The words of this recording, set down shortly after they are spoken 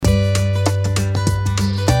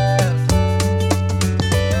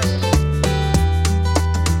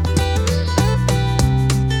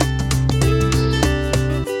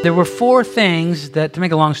There were four things that, to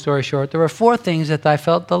make a long story short, there were four things that I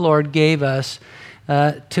felt the Lord gave us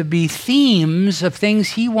to be themes of things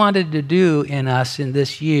He wanted to do in us in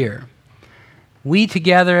this year. We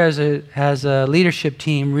together as a leadership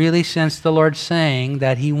team really sensed the Lord saying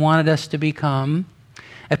that He wanted us to become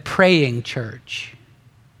a praying church,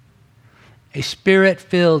 a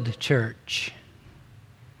Spirit-filled church,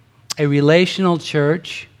 a relational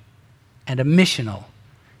church, and a missional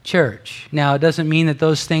church. Now, it doesn't mean that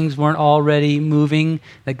those things weren't already moving,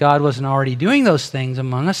 that God wasn't already doing those things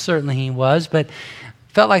among us. Certainly He was, but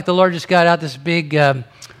felt like the Lord just got out this big,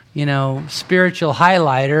 spiritual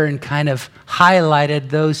highlighter and kind of highlighted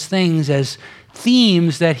those things as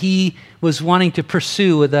themes that He was wanting to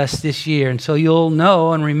pursue with us this year. And so you'll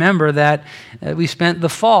know and remember that we spent the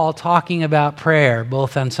fall talking about prayer,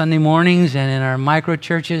 both on Sunday mornings and in our micro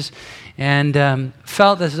churches. And I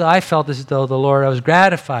felt as though the Lord, I was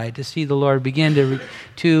gratified to see the Lord begin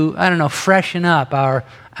to freshen up our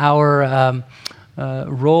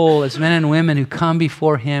role as men and women who come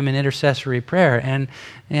before Him in intercessory prayer.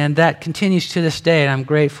 And that continues to this day, and I'm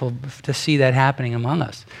grateful to see that happening among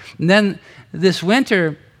us. And then this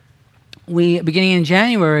winter, beginning in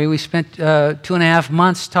January, we spent 2.5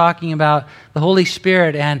 months talking about the Holy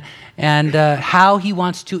Spirit and how He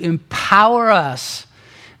wants to empower us.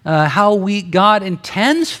 How God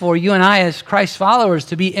intends for you and I as Christ followers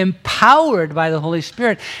to be empowered by the Holy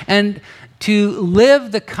Spirit and to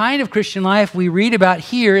live the kind of Christian life we read about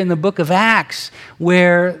here in the book of Acts,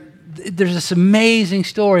 where there's this amazing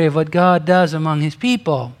story of what God does among His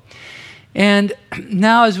people. And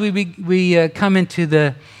now as we come into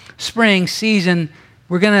the spring season,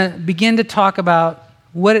 we're going to begin to talk about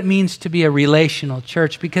what it means to be a relational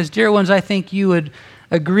church, because, dear ones, I think you would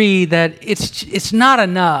agree that it's not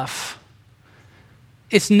enough.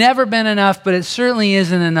 It's never been enough, but it certainly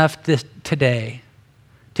isn't enough today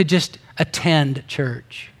to just attend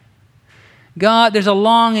church. God, there's a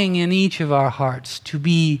longing in each of our hearts to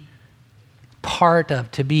be part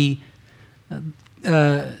of, to be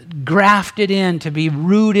grafted in, to be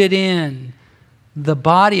rooted in the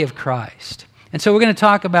body of Christ. And so we're going to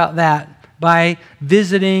talk about that by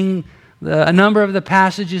visiting a number of the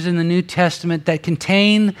passages in the New Testament that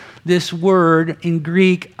contain this word in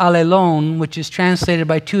Greek, allelon, which is translated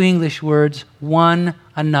by two English words, one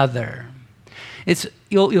another.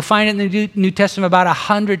 You'll find it in the New Testament about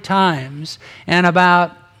 100 times, and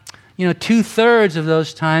about 2/3 of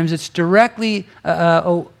those times it's directly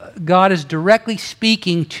God is directly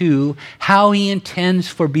speaking to how He intends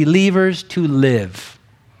for believers to live,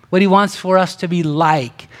 what He wants for us to be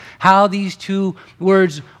like. How these two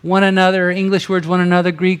words, one another, English words, one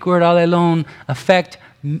another, Greek word, allelon, affect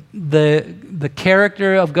the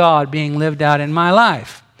character of God being lived out in my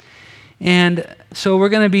life. And so we're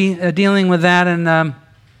going to be dealing with that. And I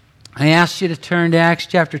asked you to turn to Acts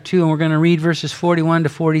chapter 2, and we're going to read verses 41 to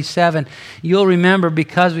 47. You'll remember,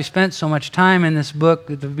 because we spent so much time in this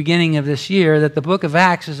book at the beginning of this year, that the book of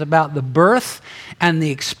Acts is about the birth and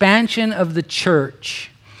the expansion of the church.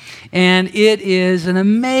 And it is an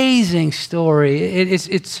amazing story.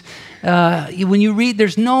 It's when you read,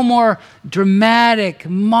 there's no more dramatic,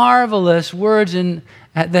 marvelous words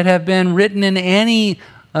that have been written in any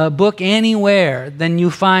book anywhere than you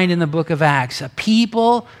find in the book of Acts. A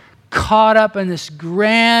people caught up in this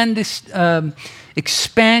grand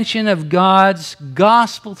expansion of God's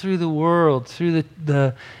gospel through the world, through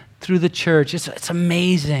the church. It's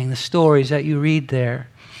amazing, the stories that you read there.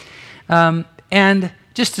 And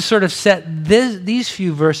just to sort of set these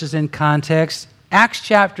few verses in context, Acts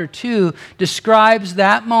chapter 2 describes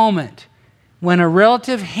that moment when a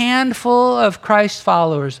relative handful of Christ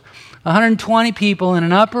followers, 120 people in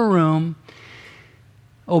an upper room,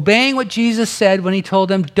 obeying what Jesus said when He told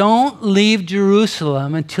them, don't leave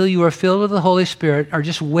Jerusalem until you are filled with the Holy Spirit, are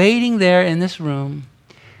just waiting there in this room,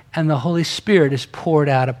 and the Holy Spirit is poured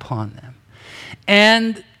out upon them.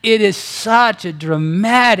 And it is such a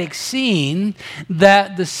dramatic scene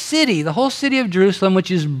that the whole city of Jerusalem, which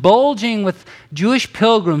is bulging with Jewish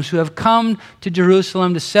pilgrims who have come to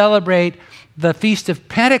Jerusalem to celebrate the Feast of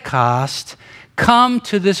Pentecost, come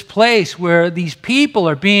to this place where these people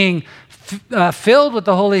are being filled with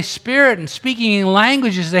the Holy Spirit and speaking in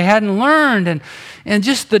languages they hadn't learned. And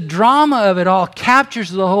just the drama of it all captures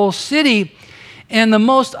the whole city. And the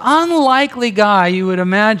most unlikely guy you would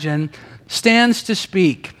imagine stands to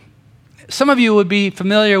speak. Some of you would be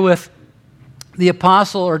familiar with the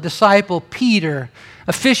apostle or disciple Peter,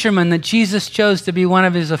 a fisherman that Jesus chose to be one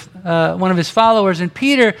of his followers. And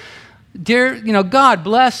Peter God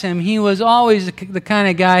bless him. He was always the kind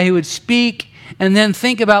of guy who would speak and then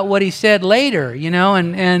think about what he said later,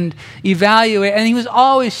 and evaluate. And he was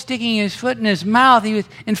always sticking his foot in his mouth.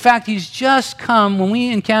 In fact, he's just come, when we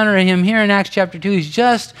encounter him here in Acts chapter 2, he's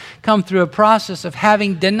just come through a process of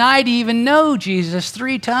having denied he even know Jesus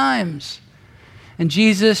 3 times. And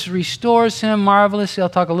Jesus restores him marvelously. I'll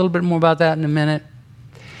talk a little bit more about that in a minute.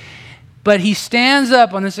 But he stands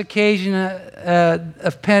up on this occasion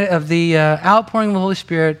of the outpouring of the Holy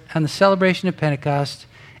Spirit and the celebration of Pentecost,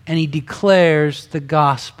 and he declares the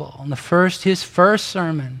gospel. And his first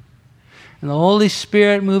sermon, and the Holy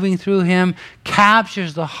Spirit moving through him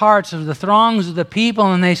captures the hearts of the throngs of the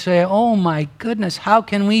people, and they say, "Oh my goodness, how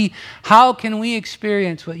can we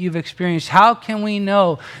experience what you've experienced? How can we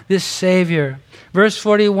know this Savior?" Verse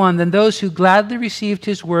 41, "Then those who gladly received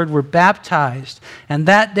his word were baptized, and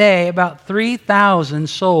that day about 3,000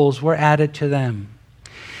 souls were added to them.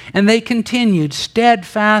 And they continued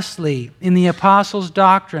steadfastly in the apostles'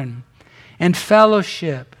 doctrine and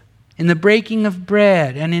fellowship, in the breaking of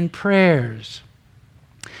bread and in prayers.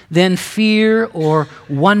 Then fear or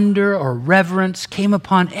wonder or reverence came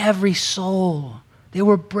upon every soul." They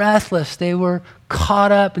were breathless. They were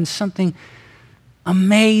caught up in something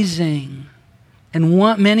amazing. And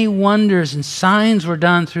many wonders and signs were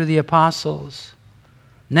done through the apostles.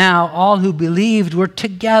 Now all who believed were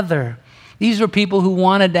together. These were people who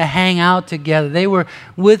wanted to hang out together. They were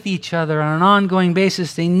with each other on an ongoing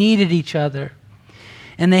basis. They needed each other.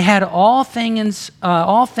 And they had all things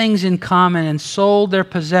in common, and sold their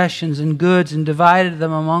possessions and goods and divided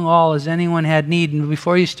them among all as anyone had need. And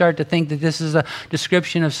before you start to think that this is a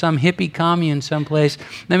description of some hippie commune someplace,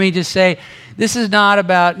 let me just say, this is not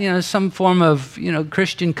about some form of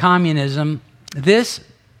Christian communism. This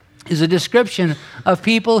is a description of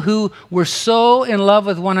people who were so in love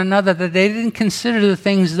with one another that they didn't consider the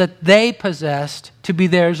things that they possessed to be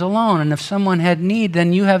theirs alone. And if someone had need,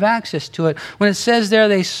 then you have access to it. When it says there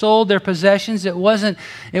they sold their possessions, it wasn't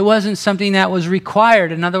something that was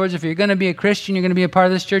required. In other words, if you're going to be a Christian, you're going to be a part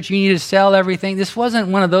of this church, you need to sell everything. This wasn't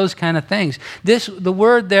one of those kind of things. The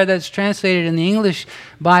word there that's translated in the English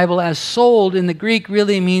Bible as sold in the Greek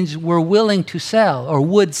really means were willing to sell or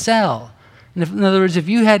would sell. In other words, if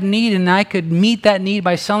you had need and I could meet that need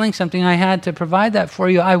by selling something, I had to provide that for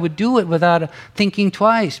you, I would do it without thinking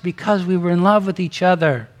twice because we were in love with each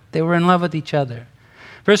other. They were in love with each other.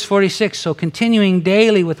 Verse 46, "So continuing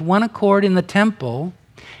daily with one accord in the temple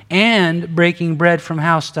and breaking bread from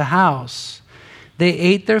house to house, they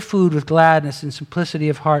ate their food with gladness and simplicity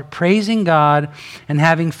of heart, praising God and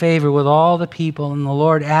having favor with all the people. And the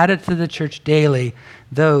Lord added to the church daily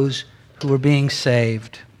those who were being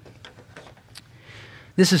saved."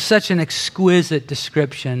 This is such an exquisite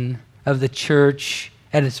description of the church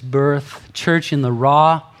at its birth, church in the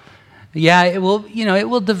raw. Yeah, it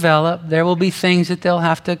will develop. There will be things that they'll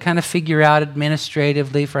have to kind of figure out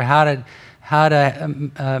administratively for how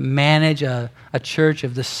to manage a church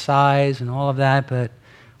of this size and all of that. But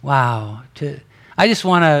wow,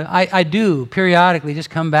 I do periodically just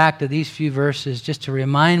come back to these few verses just to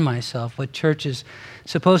remind myself what church is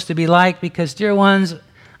supposed to be like. Because, dear ones,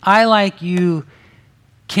 I, like you,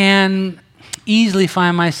 can easily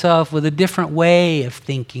find myself with a different way of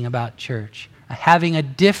thinking about church, having a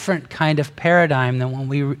different kind of paradigm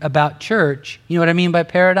than about church. You know what I mean by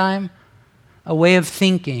paradigm? A way of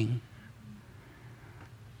thinking.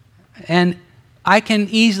 And I can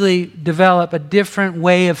easily develop a different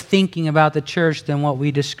way of thinking about the church than what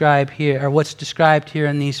we describe here, or what's described here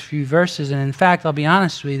in these few verses. And in fact, I'll be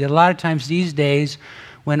honest with you, that a lot of times these days,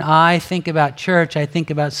 when I think about church, I think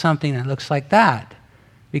about something that looks like that.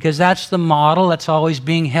 Because that's the model that's always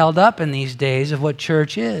being held up in these days of what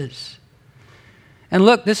church is. And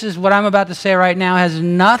look, this is what I'm about to say right now has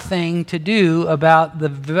nothing to do about the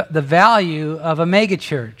value of a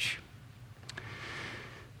megachurch.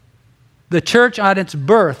 The church on its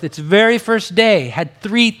birth, its very first day, had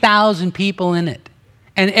 3,000 people in it.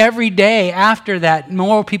 And every day after that,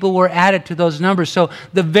 more people were added to those numbers. So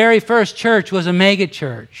the very first church was a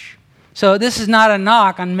megachurch. So this is not a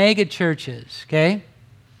knock on megachurches, okay?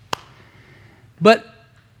 But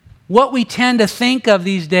what we tend to think of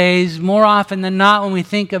these days, more often than not, when we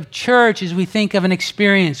think of church, is we think of an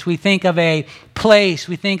experience. We think of a place.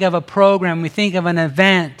 We think of a program. We think of an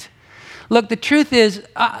event. Look, the truth is,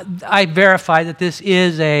 I verify that this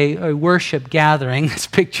is a worship gathering that's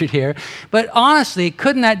pictured here. But honestly,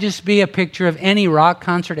 couldn't that just be a picture of any rock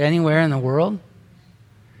concert anywhere in the world?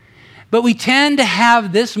 But we tend to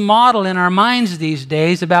have this model in our minds these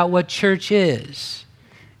days about what church is.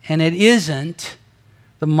 And it isn't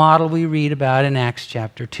the model we read about in Acts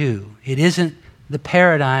chapter 2. It isn't the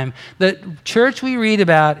paradigm. The church we read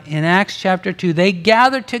about in Acts chapter 2, they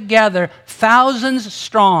gathered together thousands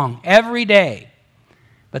strong every day.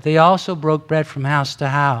 But they also broke bread from house to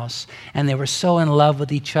house. And they were so in love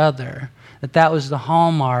with each other that was the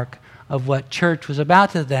hallmark of what church was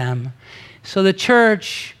about to them. So the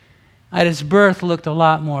church at its birth looked a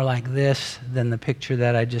lot more like this than the picture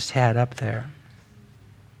that I just had up there.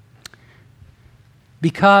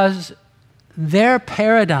 Because their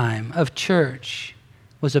paradigm of church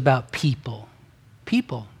was about people.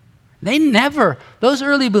 People. Those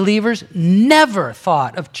early believers never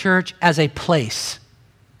thought of church as a place.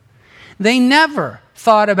 They never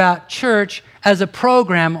thought about church as a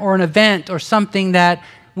program or an event or something that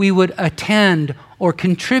we would attend or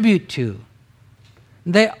contribute to.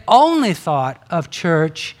 They only thought of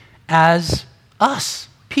church as us,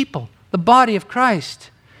 people, the body of Christ.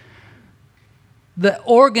 The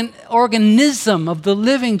organism of the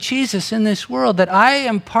living Jesus in this world that I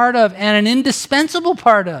am part of and an indispensable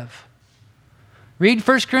part of. Read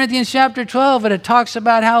 1 Corinthians chapter 12 and it talks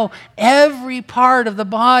about how every part of the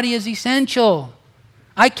body is essential.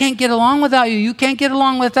 I can't get along without you. You can't get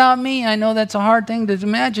along without me. I know that's a hard thing to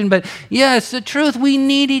imagine, but yeah, it's the truth. We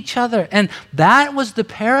need each other. And that was the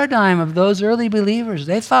paradigm of those early believers.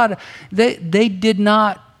 They thought, they did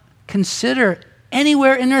not consider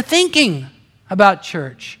anywhere in their thinking about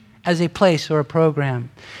church as a place or a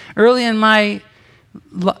program. Early in my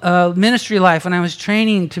ministry life, when I was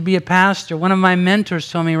training to be a pastor, one of my mentors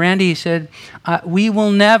told me, Randy, he said, we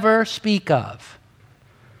will never speak of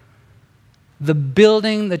the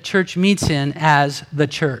building the church meets in as the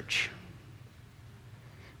church.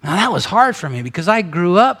 Now that was hard for me because I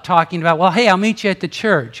grew up talking about, well, hey, I'll meet you at the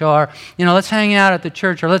church, or, let's hang out at the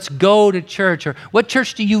church, or let's go to church, or what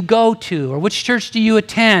church do you go to, or which church do you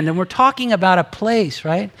attend? And we're talking about a place,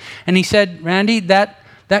 right? And he said, Randy, that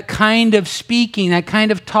kind of speaking, that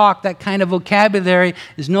kind of talk, that kind of vocabulary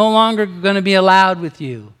is no longer going to be allowed with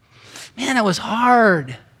you. Man, it was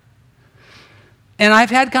hard. And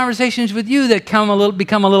I've had conversations with you that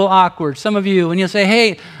become a little awkward. Some of you, and you'll say,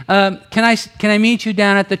 hey, can I meet you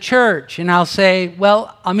down at the church? And I'll say,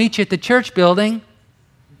 well, I'll meet you at the church building.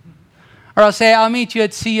 Or I'll say, I'll meet you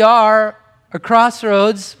at CR or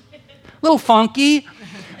Crossroads. A little funky,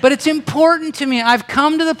 but it's important to me. I've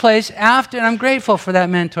come to the place after, and I'm grateful for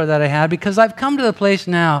that mentor that I had, because I've come to the place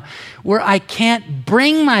now where I can't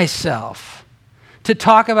bring myself to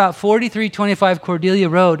talk about 4325 Cordelia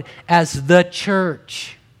Road as the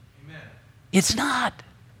church. Amen. It's not.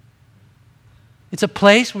 It's a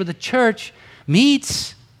place where the church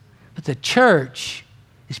meets, but the church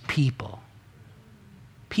is people.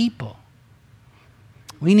 People.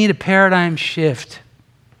 We need a paradigm shift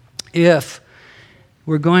if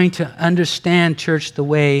we're going to understand church the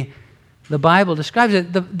way the Bible describes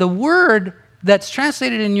it. The word that's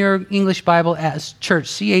translated in your English Bible as church,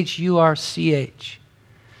 C-H-U-R-C-H,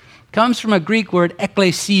 comes from a Greek word,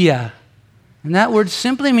 ekklesia. And that word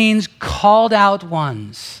simply means called out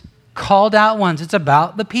ones. Called out ones. It's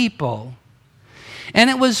about the people.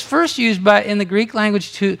 And it was first used in the Greek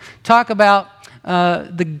language to talk about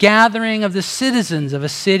the gathering of the citizens of a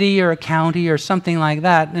city or a county or something like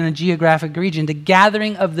that in a geographic region, the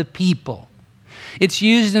gathering of the people. It's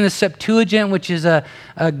used in the Septuagint, which is a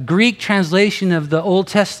Greek translation of the Old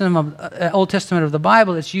Testament of the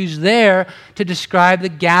Bible. It's used there to describe the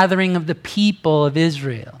gathering of the people of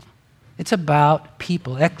Israel. It's about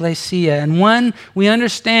people, ekklesia. And when we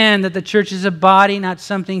understand that the church is a body, not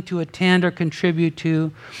something to attend or contribute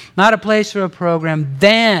to, not a place or a program,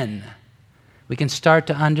 then we can start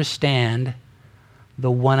to understand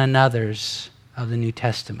the one another's of the New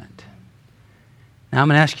Testament. Now I'm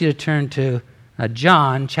going to ask you to turn to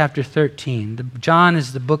John chapter 13. John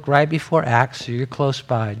is the book right before Acts, so you're close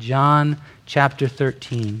by. John chapter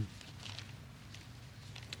 13.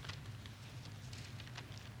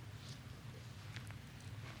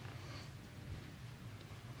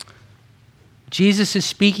 Jesus is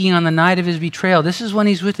speaking on the night of his betrayal. This is when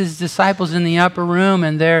he's with his disciples in the upper room,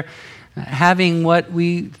 and they're having what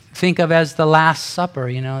we think of as the Last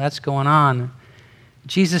Supper. That's going on.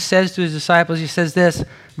 Jesus says to his disciples, he says this,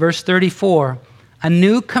 verse 34, "A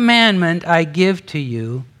new commandment I give to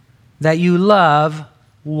you, that you love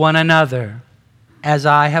one another, as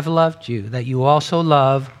I have loved you, that you also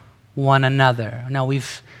love one another." Now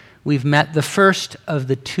we've met the first of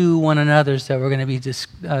the two one another's that we're going to be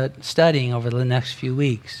studying over the next few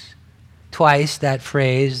weeks. Twice that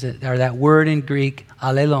phrase, or that word in Greek,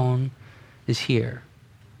 allelon, is here.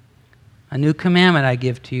 "A new commandment I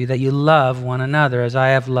give to you, that you love one another as I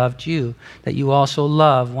have loved you, that you also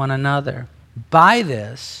love one another. By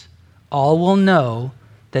this, all will know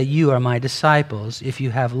that you are my disciples if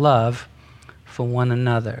you have love for one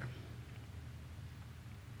another.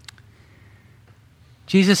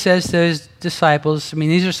 Jesus says to his disciples,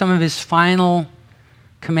 these are some of his final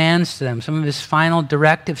commands to them, some of his final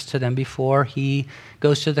directives to them before he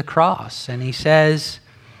goes to the cross. And he says,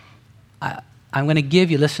 I'm going to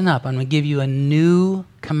give you, listen up, I'm going to give you a new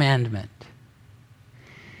commandment.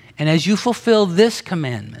 And as you fulfill this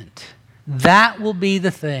commandment, that will be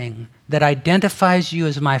the thing that identifies you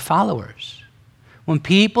as my followers. When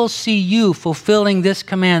people see you fulfilling this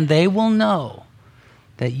command, they will know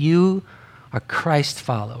that you are Christ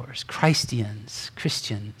followers, Christians.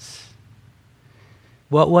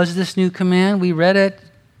 What was this new command? We read it,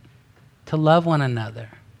 to love one another.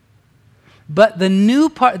 But the new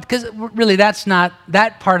part, because really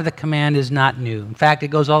that part of the command is not new. In fact, it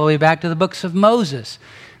goes all the way back to the books of Moses.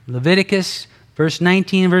 Leviticus, verse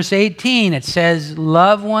 19, verse 18, it says,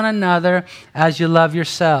 love one another as you love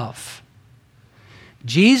yourself.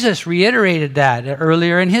 Jesus reiterated that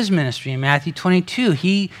earlier in his ministry in Matthew 22.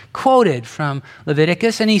 He quoted from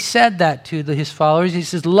Leviticus, and he said that to his followers. He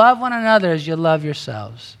says, love one another as you love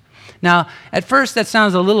yourselves. Now, at first, that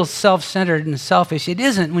sounds a little self-centered and selfish. It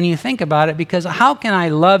isn't when you think about it, because how can I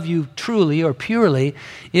love you truly or purely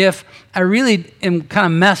if I really am kind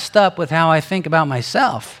of messed up with how I think about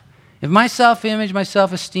myself? If my self-image, my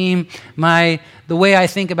self-esteem, the way I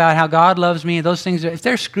think about how God loves me, those things, if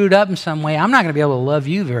they're screwed up in some way, I'm not going to be able to love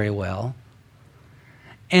you very well.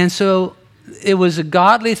 And so it was a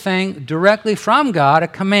godly thing, directly from God, a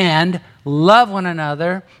command, love one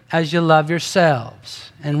another as you love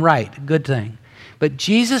yourselves. And right, good thing. But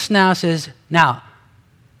Jesus now says, now,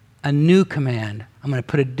 a new command. I'm going to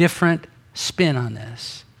put a different spin on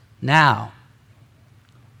this. Now,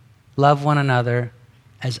 love one another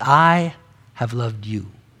as I have loved you.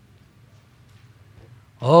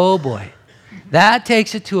 Oh boy, that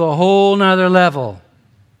takes it to a whole nother level.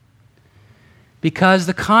 Because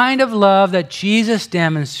the kind of love that Jesus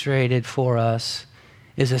demonstrated for us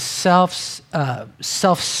is a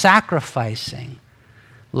self-sacrificing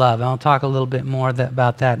love. And I'll talk a little bit more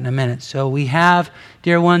about that in a minute. So we have,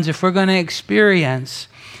 dear ones, if we're going to experience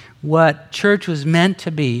what church was meant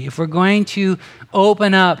to be, if we're going to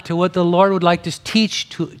open up to what the Lord would like to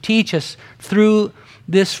teach us through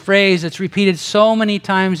this phrase that's repeated so many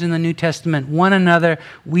times in the New Testament, one another,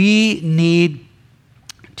 we need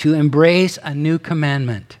to embrace a new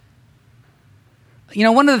commandment.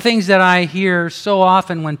 One of the things that I hear so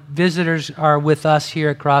often when visitors are with us here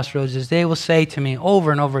at Crossroads is they will say to me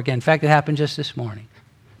over and over again, in fact, it happened just this morning,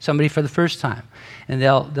 somebody for the first time, and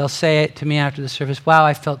they'll say it to me after the service, wow,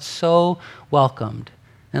 I felt so welcomed.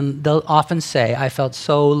 And they'll often say, I felt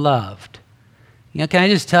so loved. Can I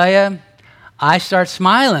just tell you, I start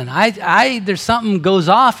smiling. There's something goes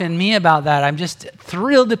off in me about that. I'm just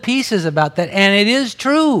thrilled to pieces about that, and it is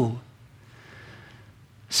true.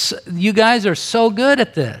 So, you guys are so good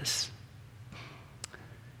at this.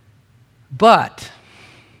 But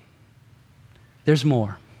there's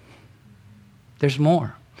more. There's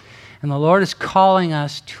more. And the Lord is calling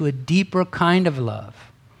us to a deeper kind of love.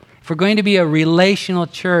 If we're going to be a relational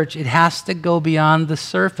church, it has to go beyond the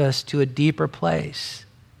surface to a deeper place.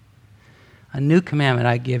 A new commandment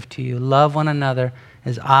I give to you, love one another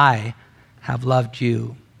as I have loved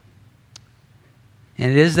you.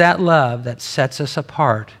 And it is that love that sets us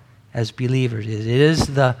apart as believers. It is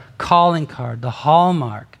the calling card, the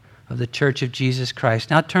hallmark of the Church of Jesus Christ.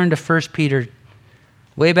 Now turn to 1 Peter,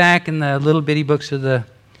 way back in the little bitty books of the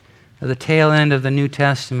tail end of the New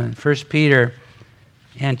Testament. 1 Peter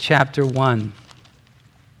and chapter 1.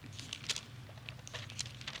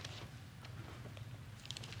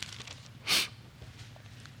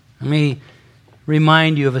 Let me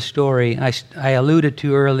remind you of a story I alluded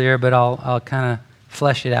to earlier, but I'll kind of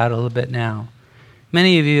flesh it out a little bit now.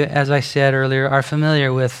 Many of you, as I said earlier, are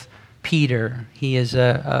familiar with Peter. He is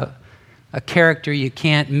a character you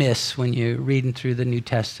can't miss when you're reading through the New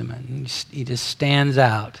Testament. He just stands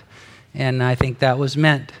out. And I think that was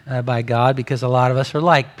meant by God, because a lot of us are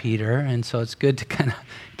like Peter, and so it's good to kind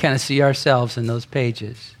of see ourselves in those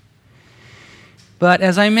pages. But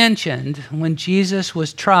as I mentioned, when Jesus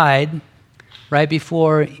was tried right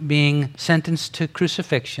before being sentenced to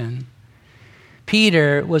crucifixion,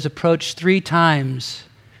 Peter was approached 3 times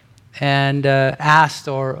and asked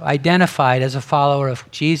or identified as a follower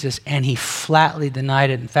of Jesus, and he flatly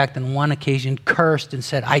denied it. In fact, on one occasion, cursed and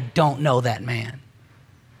said, I don't know that man.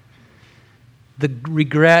 The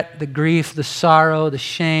regret, the grief, the sorrow, the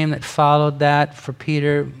shame that followed that for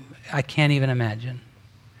Peter, I can't even imagine.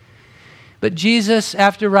 But Jesus,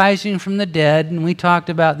 after rising from the dead, and we talked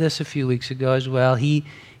about this a few weeks ago as well, he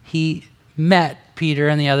met Peter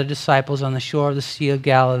and the other disciples on the shore of the Sea of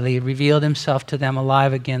Galilee, revealed himself to them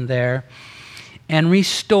alive again there, and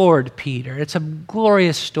restored Peter. It's a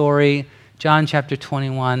glorious story, John chapter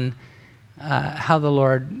 21, how the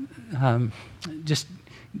Lord just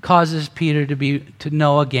causes Peter to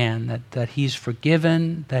know again that he's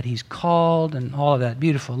forgiven, that he's called, and all of that.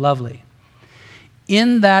 Beautiful, lovely.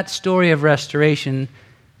 In that story of restoration,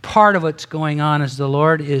 part of what's going on is the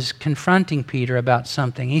Lord is confronting Peter about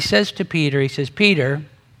something. He says to Peter, Peter,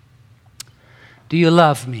 do you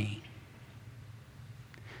love me?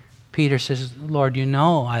 Peter says, Lord, you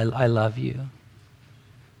know I love you.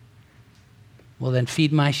 Well, then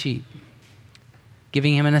feed my sheep.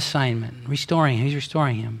 Giving him an assignment, restoring him. He's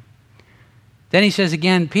restoring him. Then he says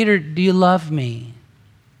again, Peter, do you love me?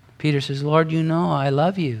 Peter says, Lord, you know I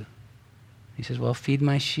love you. He says, well, feed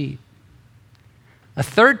my sheep. A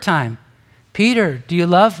third time, Peter, do you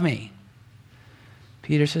love me?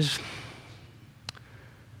 Peter says,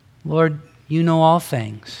 Lord, you know all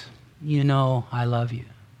things. You know I love you.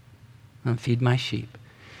 And feed my sheep.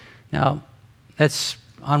 Now, that's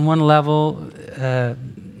on one level,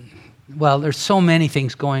 well, there's so many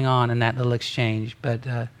things going on in that little exchange, but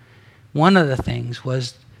one of the things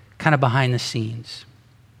was kind of behind the scenes.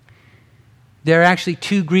 There are actually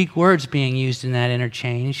two Greek words being used in that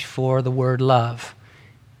interchange for the word love.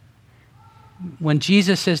 When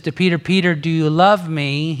Jesus says to Peter, Peter, do you love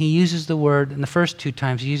me? He uses the word, and the first two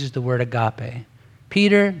times he uses the word agape.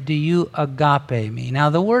 Peter, do you agape me?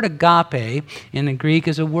 Now, the word agape in the Greek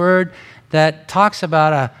is a word that talks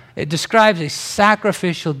about it describes a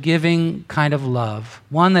sacrificial giving kind of love,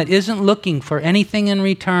 one that isn't looking for anything in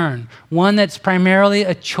return, one that's primarily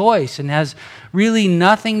a choice and has really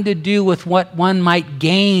nothing to do with what one might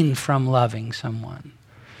gain from loving someone.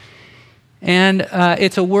 And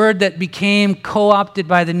it's a word that became co-opted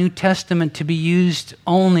by the New Testament to be used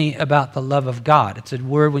only about the love of God. It's a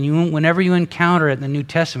word whenever you encounter it in the New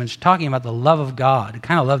Testament, it's talking about the love of God, the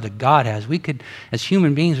kind of love that God has. We could, as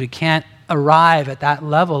human beings, we can't arrive at that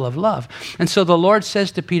level of love. And so the Lord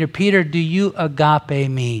says to Peter, Peter, do you agape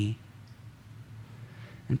me?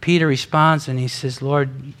 And Peter responds and he says, Lord,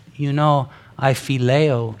 you know I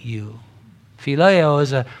phileo you. Phileo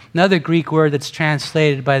is another Greek word that's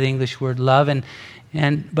translated by the English word love,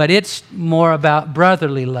 but it's more about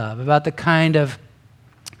brotherly love, about the kind of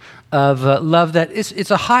love that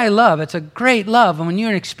it's a high love. It's a great love. And when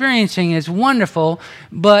you're experiencing it, it's wonderful,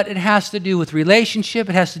 but it has to do with relationship.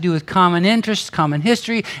 It has to do with common interests, common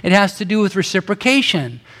history. It has to do with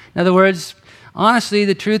reciprocation. In other words, honestly,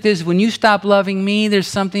 the truth is when you stop loving me, there's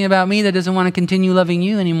something about me that doesn't want to continue loving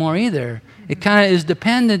you anymore either. It kind of is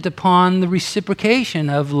dependent upon the reciprocation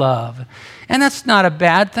of love. And that's not a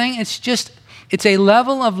bad thing. It's a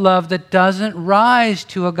level of love that doesn't rise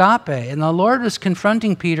to agape. And the Lord was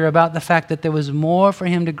confronting Peter about the fact that there was more for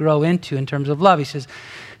him to grow into in terms of love. He says,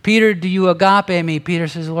 Peter, do you agape me? Peter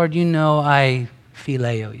says, Lord, you know I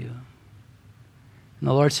phileo you. And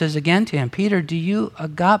the Lord says again to him, Peter, do you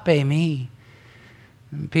agape me?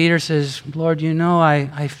 And Peter says, Lord, you know I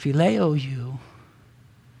phileo you.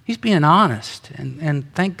 He's being honest,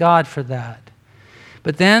 and thank God for that.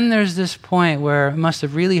 But then there's this point where it must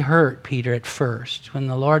have really hurt Peter at first, when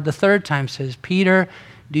the Lord the third time says, Peter,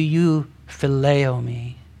 do you phileo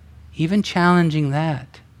me? Even challenging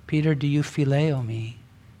that. Peter, do you phileo me?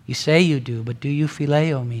 You say you do, but do you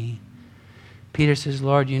phileo me? Peter says,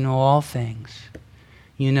 Lord, you know all things.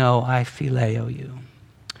 You know I phileo you.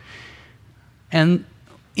 And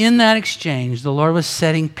in that exchange, the Lord was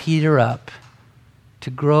setting Peter up to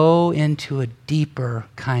grow into a deeper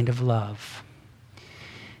kind of love.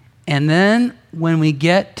 And then when we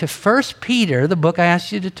get to 1 Peter, the book I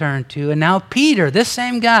asked you to turn to, and now Peter, this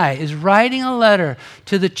same guy, is writing a letter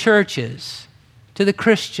to the churches, to the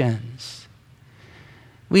Christians.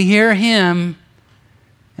 We hear him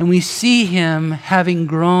and we see him having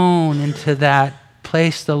grown into that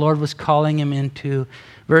place the Lord was calling him into.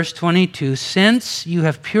 Verse 22, since you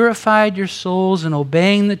have purified your souls in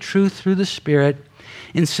obeying the truth through the Spirit,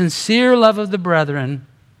 in sincere love of the brethren,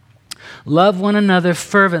 love one another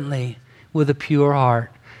fervently with a pure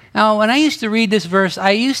heart. Now, when I used to read this verse,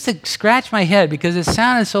 I used to scratch my head because it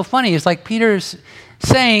sounded so funny. It's like Peter's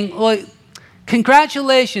saying, well,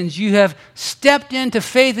 congratulations, you have stepped into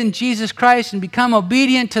faith in Jesus Christ and become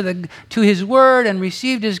obedient to his word and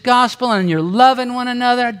received his gospel, and you're loving one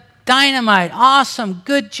another. Dynamite, awesome,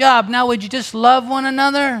 good job. Now would you just love one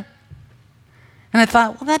another? And I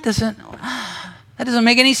thought, well, that doesn't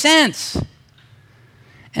make any sense.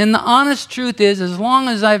 And the honest truth is, as long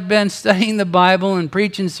as I've been studying the Bible and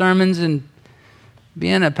preaching sermons and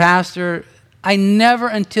being a pastor, I never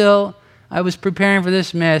until I was preparing for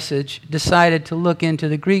this message, decided to look into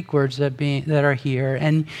the Greek words that are here.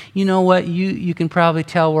 And you know what? You can probably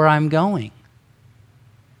tell where I'm going.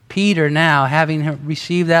 Peter now, having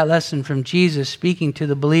received that lesson from Jesus, speaking to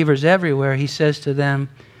the believers everywhere, he says to them,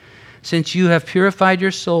 since you have purified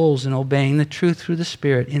your souls in obeying the truth through the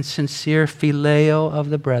Spirit, in sincere phileo of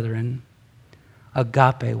the brethren,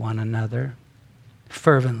 agape one another,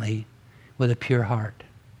 fervently, with a pure heart.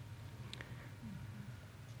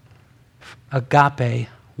 Agape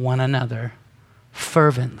one another,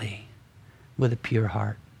 fervently, with a pure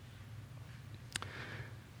heart.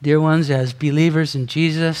 Dear ones, as believers in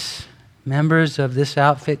Jesus, members of this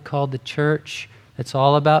outfit called the church, it's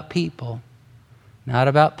all about people, not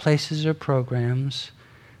about places or programs.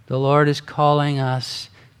 The Lord is calling us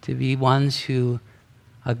to be ones who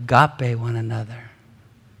agape one another.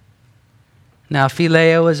 Now,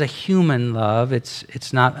 phileo is a human love.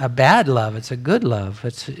 It's not a bad love. It's a good love.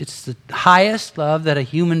 It's the highest love that a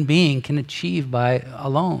human being can achieve by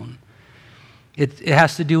alone. It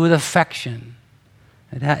has to do with affection.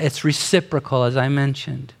 It's reciprocal, as I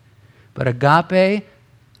mentioned. But agape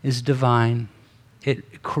is divine. It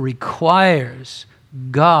requires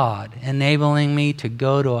God enabling me to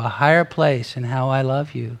go to a higher place in how I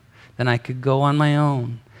love you than I could go on my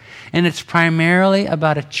own. And it's primarily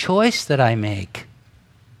about a choice that I make.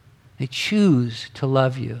 I choose to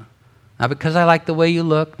love you. Not because I like the way you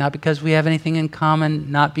look, not because we have anything in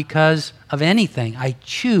common, not because of anything. I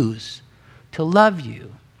choose to love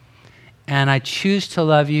you. And I choose to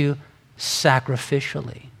love you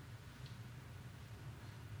sacrificially.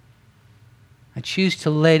 I choose to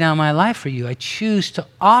lay down my life for you. I choose to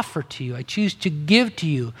offer to you. I choose to give to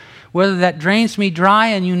you. Whether that drains me dry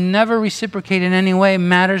and you never reciprocate in any way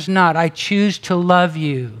matters not. I choose to love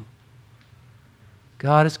you.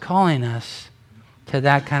 God is calling us to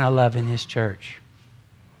that kind of love in His church.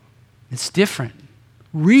 It's different,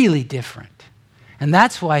 really different. And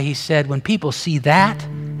that's why He said, when people see that,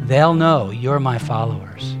 they'll know you're my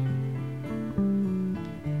followers.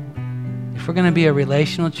 If we're going to be a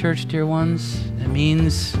relational church, dear ones, it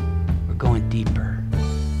means we're going deeper.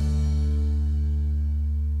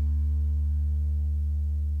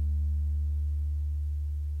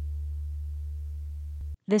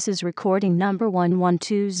 This is recording number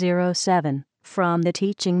 11207 from the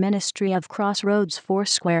teaching ministry of Crossroads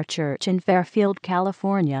Foursquare Church in Fairfield,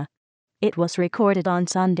 California. It was recorded on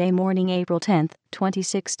Sunday morning, April 10,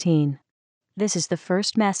 2016. This is the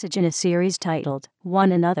first message in a series titled,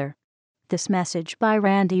 One Another. This message by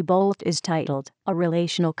Randy Boldt is titled, A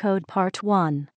Relational Code Part 1.